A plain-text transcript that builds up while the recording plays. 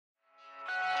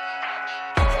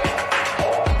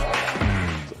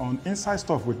On Inside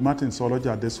Stuff with Martin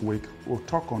Oloja this week, we'll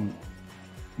talk on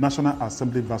National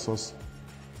Assembly versus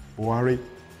Buhari,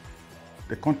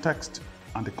 the context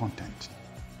and the content.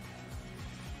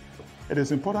 It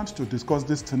is important to discuss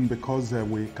this thing because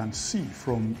we can see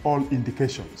from all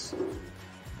indications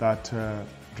that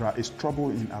there is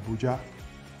trouble in Abuja.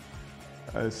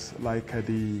 It's like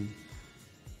there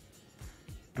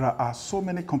are so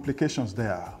many complications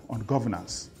there on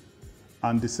governance,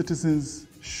 and the citizens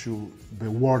should be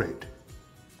worried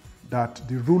that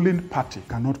the ruling party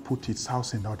cannot put its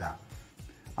house in order.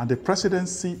 And the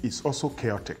presidency is also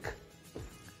chaotic.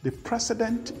 The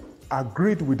president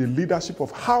agreed with the leadership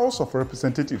of House of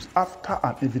Representatives after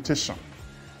an invitation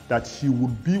that he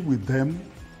would be with them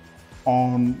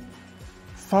on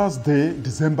Thursday,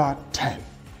 December 10,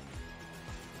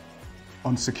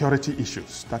 on security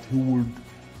issues that he would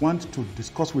want to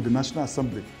discuss with the National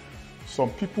Assembly.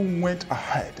 Some people went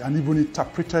ahead and even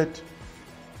interpreted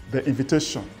the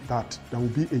invitation that there will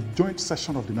be a joint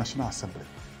session of the National Assembly.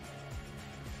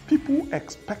 People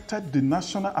expected the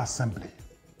National Assembly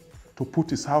to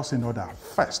put its house in order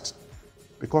first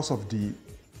because of the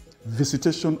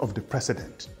visitation of the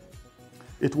president.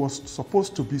 It was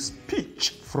supposed to be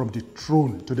speech from the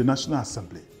throne to the National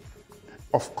Assembly.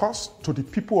 Of course, to the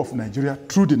people of Nigeria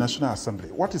through the National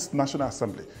Assembly. What is National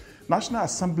Assembly? National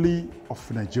Assembly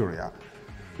of Nigeria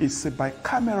is a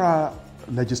bicameral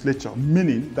legislature,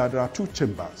 meaning that there are two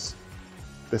chambers,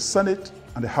 the Senate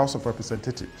and the House of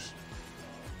Representatives.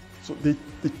 So the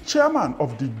chairman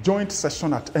of the joint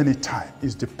session at any time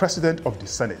is the president of the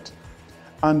Senate,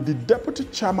 and the deputy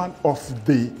chairman of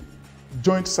the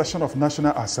joint session of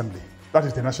National Assembly, that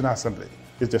is the National Assembly,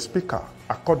 is the speaker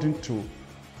according to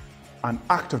an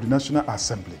act of the National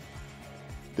Assembly.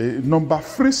 The number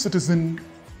 3 citizen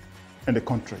in the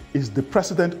country is the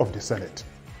president of the Senate.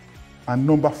 And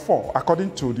number 4,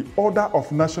 according to the Order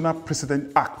of National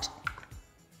Precedent Act,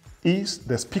 is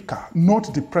the speaker,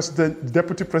 not the president, the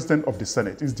deputy president of the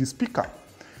Senate, is the speaker.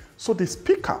 So the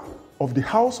speaker of the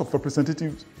House of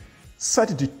Representatives set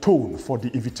the tone for the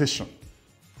invitation.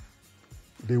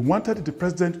 They wanted the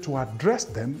president to address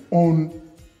them on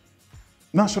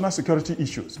national security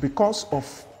issues because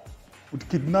of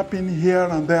kidnapping here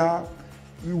and there,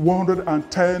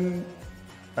 110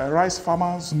 rice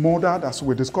farmers murdered, as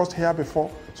we discussed here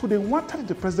before. So they wanted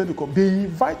the president to come. They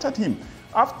invited him.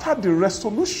 After the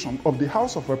resolution of the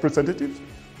House of Representatives,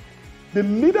 the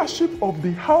leadership of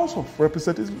the House of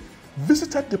Representatives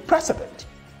visited the president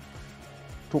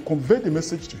to convey the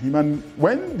message to him. And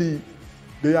when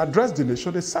they addressed the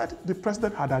nation, they said the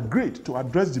president had agreed to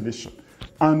address the nation.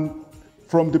 And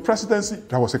from the presidency,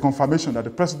 there was a confirmation that the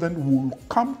president will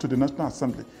come to the National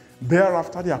Assembly.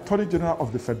 Thereafter, the Attorney General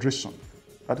of the Federation,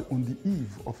 that on the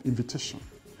eve of invitation,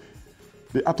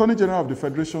 the Attorney General of the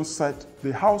Federation said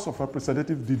the House of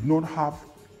Representatives did not have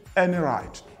any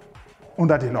right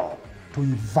under the law to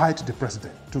invite the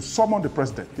president, to summon the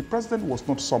president. The president was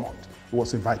not summoned, he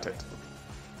was invited.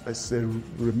 There's a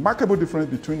remarkable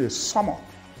difference between a summon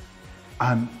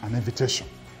and an invitation.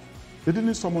 They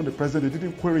didn't summon the president, they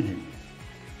didn't query him.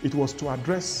 It was to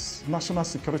address national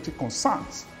security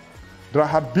concerns. There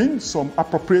had been some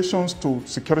appropriations to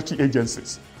security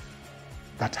agencies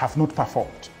that have not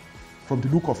performed from the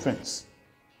look of things.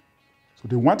 So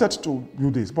they wanted to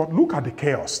do this, but look at the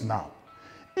chaos now.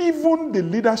 Even the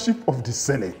leadership of the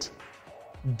Senate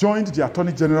joined the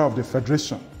Attorney General of the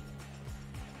Federation,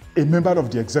 a member of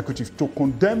the executive, to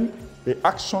condemn the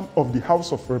action of the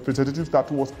House of Representatives that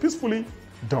was peacefully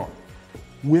done.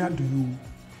 Where do you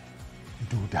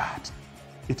do that?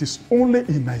 It is only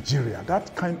in Nigeria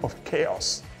that kind of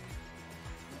chaos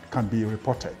can be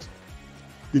reported.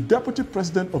 The deputy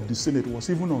president of the Senate was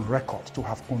even on record to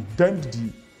have condemned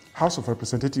the House of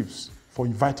Representatives for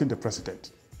inviting the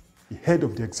president, the head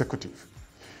of the executive.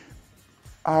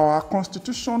 Our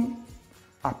constitution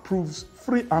approves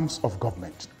 3 arms of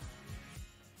government: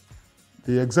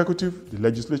 the executive, the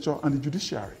legislature, and the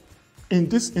judiciary. In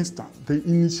this instance, they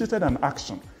initiated an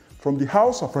action from the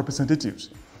House of Representatives.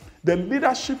 The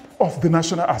leadership of the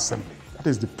National Assembly, that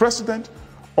is the president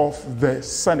of the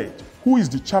Senate, who is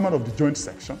the chairman of the joint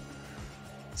session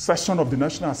of the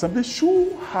National Assembly,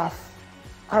 should have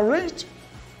arranged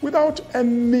without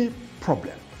any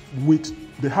problem with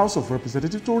the House of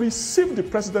Representatives to receive the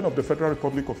President of the Federal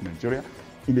Republic of Nigeria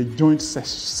in a joint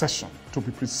session to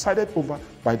be presided over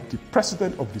by the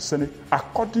President of the Senate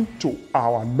according to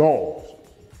our laws.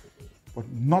 But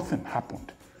nothing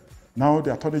happened. Now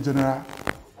the Attorney General,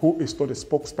 who is not a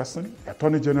spokesperson, the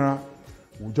Attorney General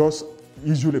will just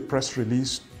issue a press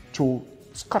release to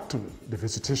scuttle the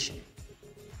visitation.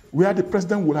 where the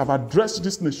president will have addressed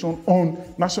this nation on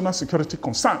national security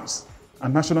concerns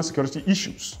and national security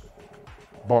issues.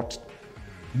 But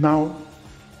now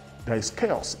there is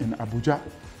chaos in Abuja.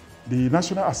 The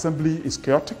National Assembly is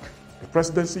chaotic. The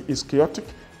presidency is chaotic.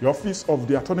 The office of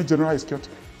the Attorney General is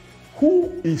chaotic.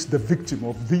 Who is the victim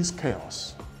of this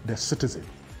chaos? The citizen.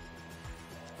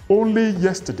 Only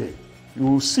yesterday, you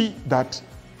will see that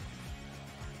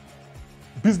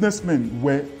businessmen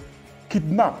were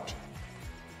kidnapped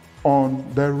on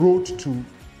the road to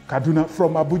Kaduna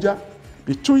from Abuja.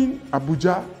 Between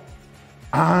Abuja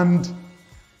and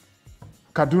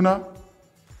Kaduna,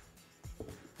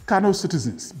 Kano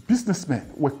citizens,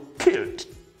 businessmen were killed.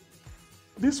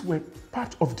 These were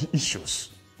part of the issues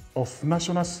of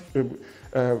national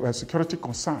security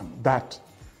concern that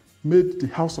made the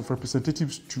House of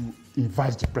Representatives to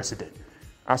invite the president.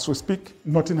 As we speak,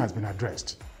 nothing has been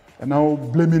addressed. And now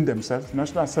blaming themselves,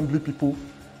 National Assembly people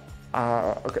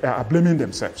are blaming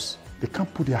themselves. They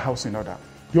can't put their house in order.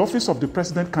 The office of the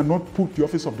president cannot put the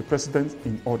office of the president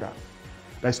in order.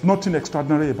 There's nothing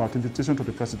extraordinary about invitation to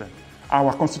the president.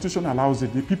 Our constitution allows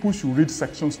it. The people should read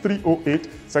sections 308,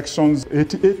 sections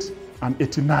 88 and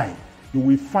 89. You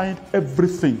will find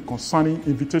everything concerning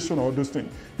invitation or those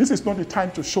things. This is not the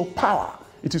time to show power.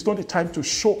 It is not the time to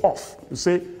show off. You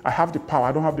say, I have the power,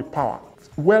 I don't have the power.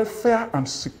 Welfare and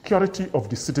security of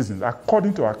the citizens,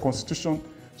 according to our constitution,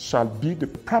 shall be the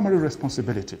primary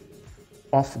responsibility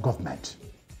of government.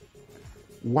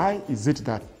 Why is it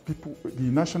that people, the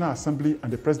National Assembly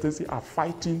and the presidency are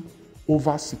fighting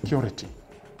over security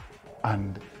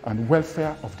and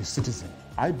welfare of the citizen?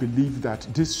 I believe that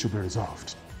this should be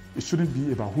resolved. It shouldn't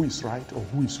be about who is right or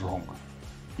who is wrong.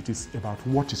 It is about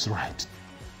what is right.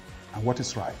 And what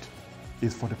is right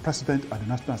is for the president and the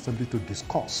National Assembly to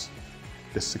discuss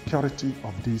the security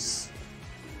of this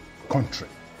country.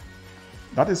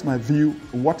 That is my view.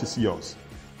 What is yours?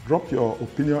 Drop your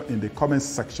opinion in the comments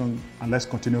section and let's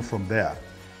continue from there.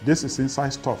 This is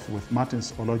Inside Stuff with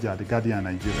Martins Oloja, The Guardian,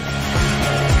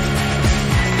 Nigeria.